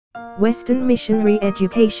Western missionary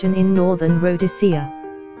education in northern Rhodesia.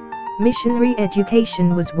 Missionary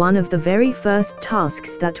education was one of the very first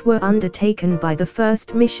tasks that were undertaken by the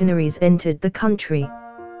first missionaries entered the country.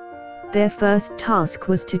 Their first task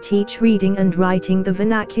was to teach reading and writing, the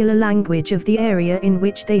vernacular language of the area in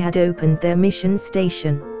which they had opened their mission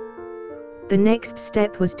station. The next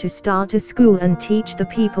step was to start a school and teach the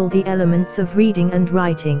people the elements of reading and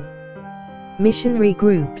writing. Missionary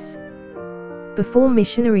groups. Before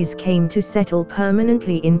missionaries came to settle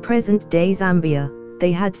permanently in present-day Zambia,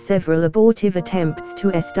 they had several abortive attempts to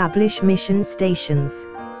establish mission stations.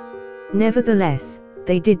 Nevertheless,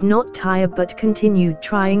 they did not tire but continued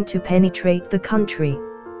trying to penetrate the country.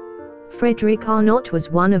 Fredrick Arnot was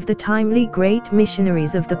one of the timely great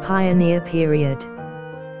missionaries of the pioneer period.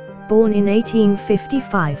 Born in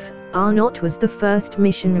 1855, Arnot was the first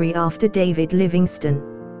missionary after David Livingstone.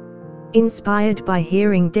 Inspired by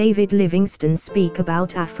hearing David Livingstone speak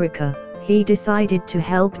about Africa, he decided to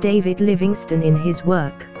help David Livingstone in his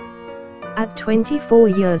work. At 24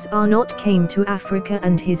 years, Arnot came to Africa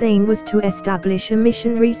and his aim was to establish a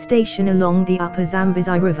missionary station along the upper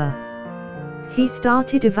Zambezi River. He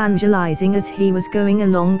started evangelizing as he was going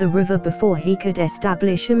along the river. Before he could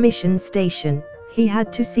establish a mission station, he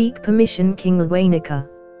had to seek permission King Lwanika.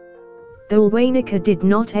 Though Lwanika did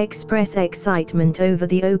not express excitement over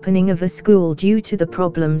the opening of a school due to the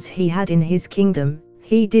problems he had in his kingdom,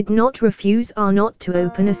 he did not refuse Arnot to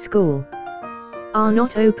open a school.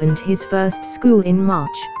 Arnot opened his first school in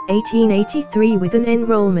March 1883 with an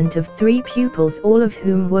enrollment of 3 pupils, all of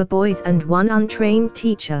whom were boys, and 1 untrained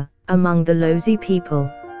teacher, among the Lozi people.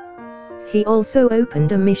 He also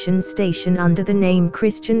opened a mission station under the name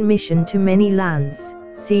Christian Mission to Many Lands,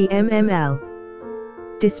 CMML.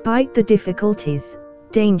 Despite the difficulties,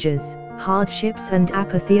 dangers, hardships and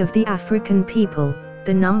apathy of the African people,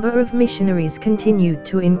 the number of missionaries continued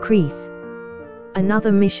to increase.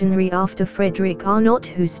 Another missionary after Fredrick Arnot,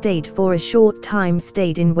 who stayed for a short time,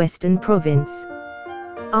 stayed in Western Province.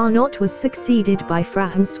 Arnot was succeeded by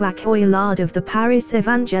François Coillard of the Paris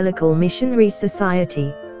Evangelical Missionary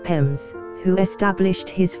Society, PEMS, who established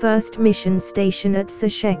his first mission station at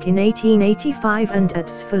Seshek in 1885 and at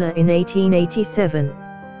Sfula in 1887.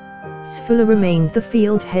 Sfula remained the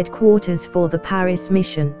field headquarters for the Paris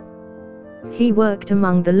mission. He worked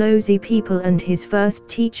among the Lozi people and his first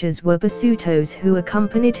teachers were Basutos, who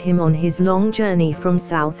accompanied him on his long journey from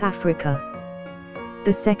South Africa.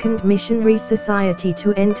 The second missionary society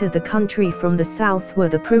to enter the country from the south were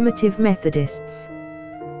the Primitive Methodists.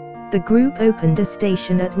 The group opened a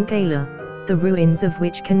station at Ngala, the ruins of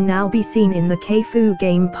which can now be seen in the Kefu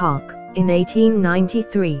Game Park, in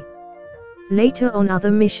 1893. Later on,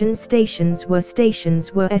 other mission stations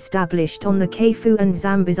were established on the Kefu and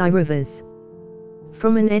Zambezi rivers.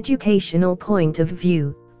 From an educational point of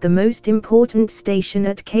view, the most important station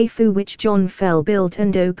at Kefu, which John Fell built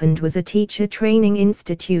and opened, was a teacher training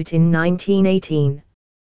institute in 1918.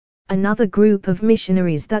 Another group of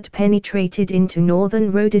missionaries that penetrated into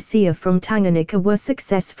northern Rhodesia from Tanganyika were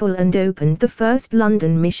successful and opened the first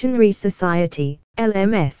London Missionary Society,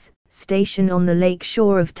 LMS, station on the lake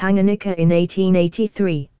shore of Tanganyika in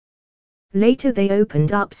 1883. Later they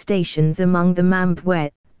opened up stations among the Mambwe,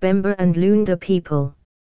 Bemba and Lunda people.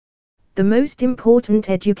 The most important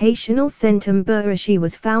educational centre, Mburashi,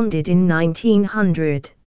 was founded in 1900.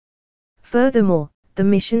 Furthermore, the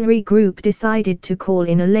missionary group decided to call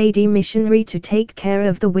in a lady missionary to take care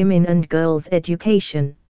of the women and girls'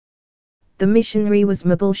 education. The missionary was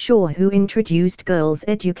Mabel Shaw, who introduced girls'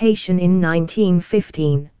 education in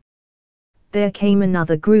 1915. There came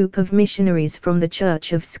another group of missionaries from the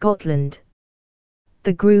Church of Scotland.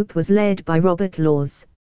 The group was led by Robert Laws.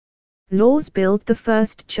 Laws built the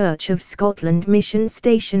first Church of Scotland mission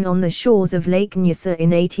station on the shores of Lake Nyasa in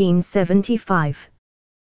 1875.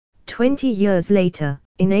 20 years later,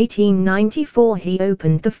 in 1894, he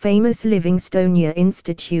opened the famous Livingstonia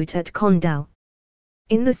Institute at Kondau.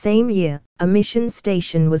 In the same year, a mission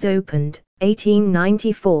station was opened,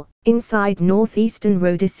 1894, inside northeastern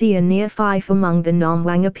Rhodesia near Fife among the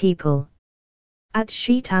Namwanga people. At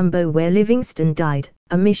Shitambo, where Livingstone died,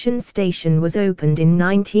 a mission station was opened in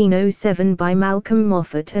 1907 by Malcolm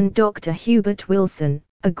Moffat and Dr. Hubert Wilson,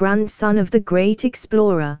 a grandson of the great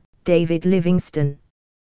explorer, David Livingstone.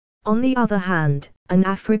 On the other hand, an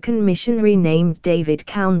African missionary named David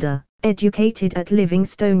Kaunda, educated at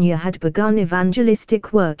Livingstonia, had begun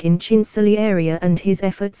evangelistic work in Chinsili area, and his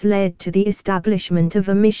efforts led to the establishment of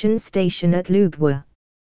a mission station at Lubwa.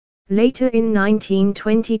 Later in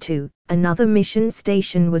 1922, another mission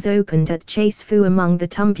station was opened at Chasefu among the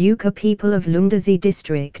Tumbuka people of Lundazi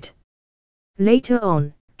district. Later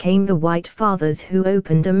on, came the White Fathers, who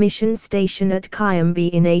opened a mission station at Kiambi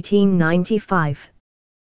in 1895.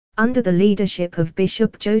 Under the leadership of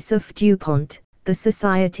Bishop Joseph DuPont, the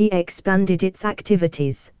society expanded its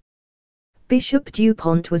activities. Bishop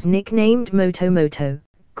DuPont was nicknamed Moto,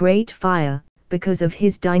 Great Fire, because of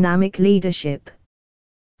his dynamic leadership.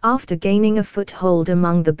 After gaining a foothold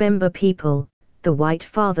among the Bemba people, the White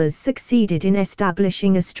Fathers succeeded in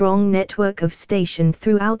establishing a strong network of stations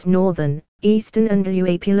throughout northern, eastern and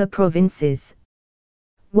Luapula provinces.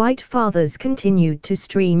 White Fathers continued to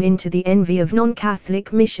stream into the envy of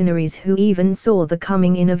non-Catholic missionaries, who even saw the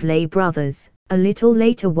coming in of lay brothers. A little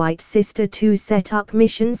later, White Sister II set up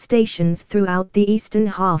mission stations throughout the eastern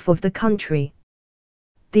half of the country.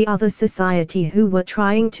 The other society who were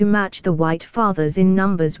trying to match the White Fathers in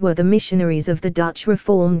numbers were the missionaries of the Dutch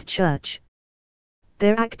Reformed Church.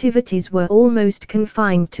 Their activities were almost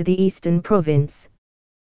confined to the eastern province.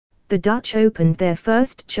 The Dutch opened their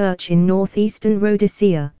first church in northeastern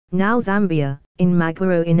Rhodesia, now Zambia, in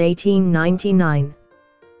Magwaro in 1899.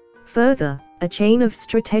 Further, a chain of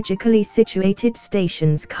strategically situated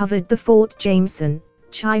stations covered the Fort Jameson,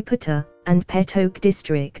 Chipata, and Petoke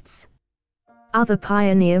districts. Other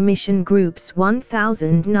pioneer mission groups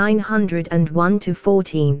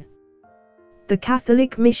 1901–14. The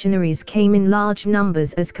Catholic missionaries came in large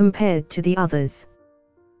numbers as compared to the others.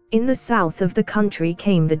 In the south of the country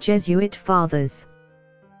came the Jesuit Fathers.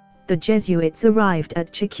 The Jesuits arrived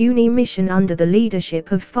at Chikuni Mission under the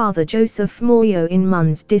leadership of Father Joseph Moyo in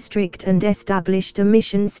Muns district and established a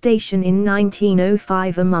mission station in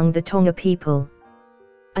 1905 among the Tonga people.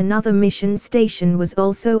 Another mission station was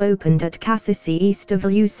also opened at Kasisi east of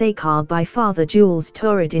Lusaka by Father Jules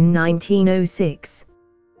Torrid in 1906.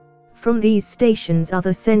 From these stations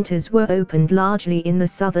other centers were opened largely in the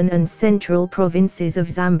southern and central provinces of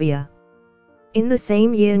Zambia. In the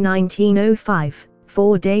same year 1905,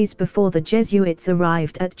 4 days before the Jesuits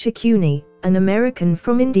arrived at Chikuni, an American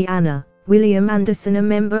from Indiana, William Anderson, a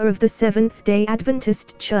member of the Seventh-day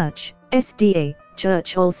Adventist Church, SDA,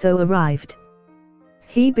 Church, also arrived.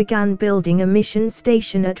 He began building a mission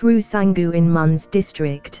station at Rusangu in Muns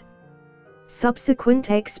district. Subsequent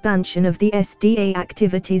expansion of the SDA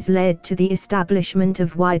activities led to the establishment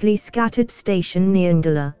of widely scattered stations near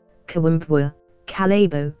Ndala, Kawambwa,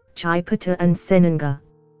 Kalebo, Chipata and Senanga.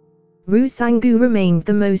 Rusangu remained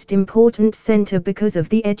the most important center because of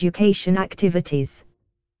the education activities.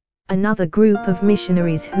 Another group of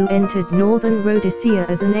missionaries who entered northern Rhodesia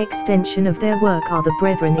as an extension of their work are the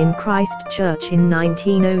Brethren in Christ Church in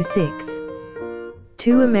 1906.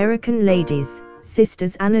 2 American ladies,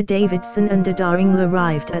 Sisters Anna Davidson and Adaring,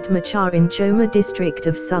 arrived at Machar in Choma district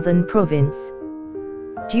of Southern Province.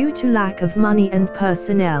 Due to lack of money and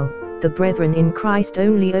personnel, the Brethren in Christ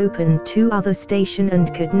only opened 2 other stations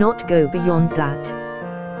and could not go beyond that.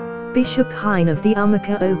 Bishop Hine of the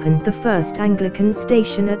Umaka opened the first Anglican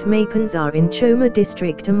station at Mapanzar in Choma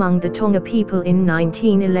district among the Tonga people in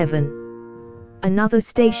 1911. Another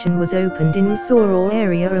station was opened in Msoro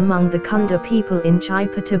area among the Kunda people in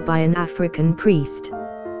Chipata by an African priest.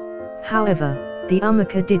 However, the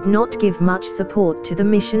Umaka did not give much support to the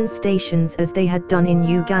mission stations as they had done in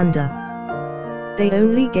Uganda. They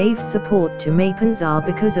only gave support to Mapanzar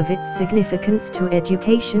because of its significance to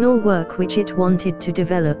educational work which it wanted to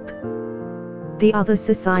develop. The other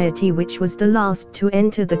society, which was the last to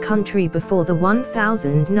enter the country before the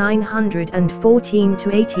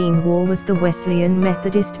 1914–18 war, was the Wesleyan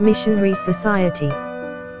Methodist Missionary Society.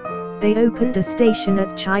 They opened a station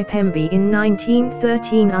at Chipembe in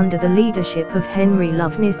 1913 under the leadership of Henry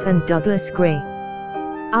Loveness and Douglas Gray.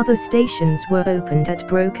 Other stations were opened at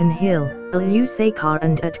Broken Hill, Lusaka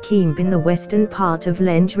and at Keembe in the western part of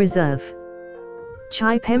Lenge Reserve.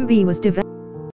 Chipembe was developed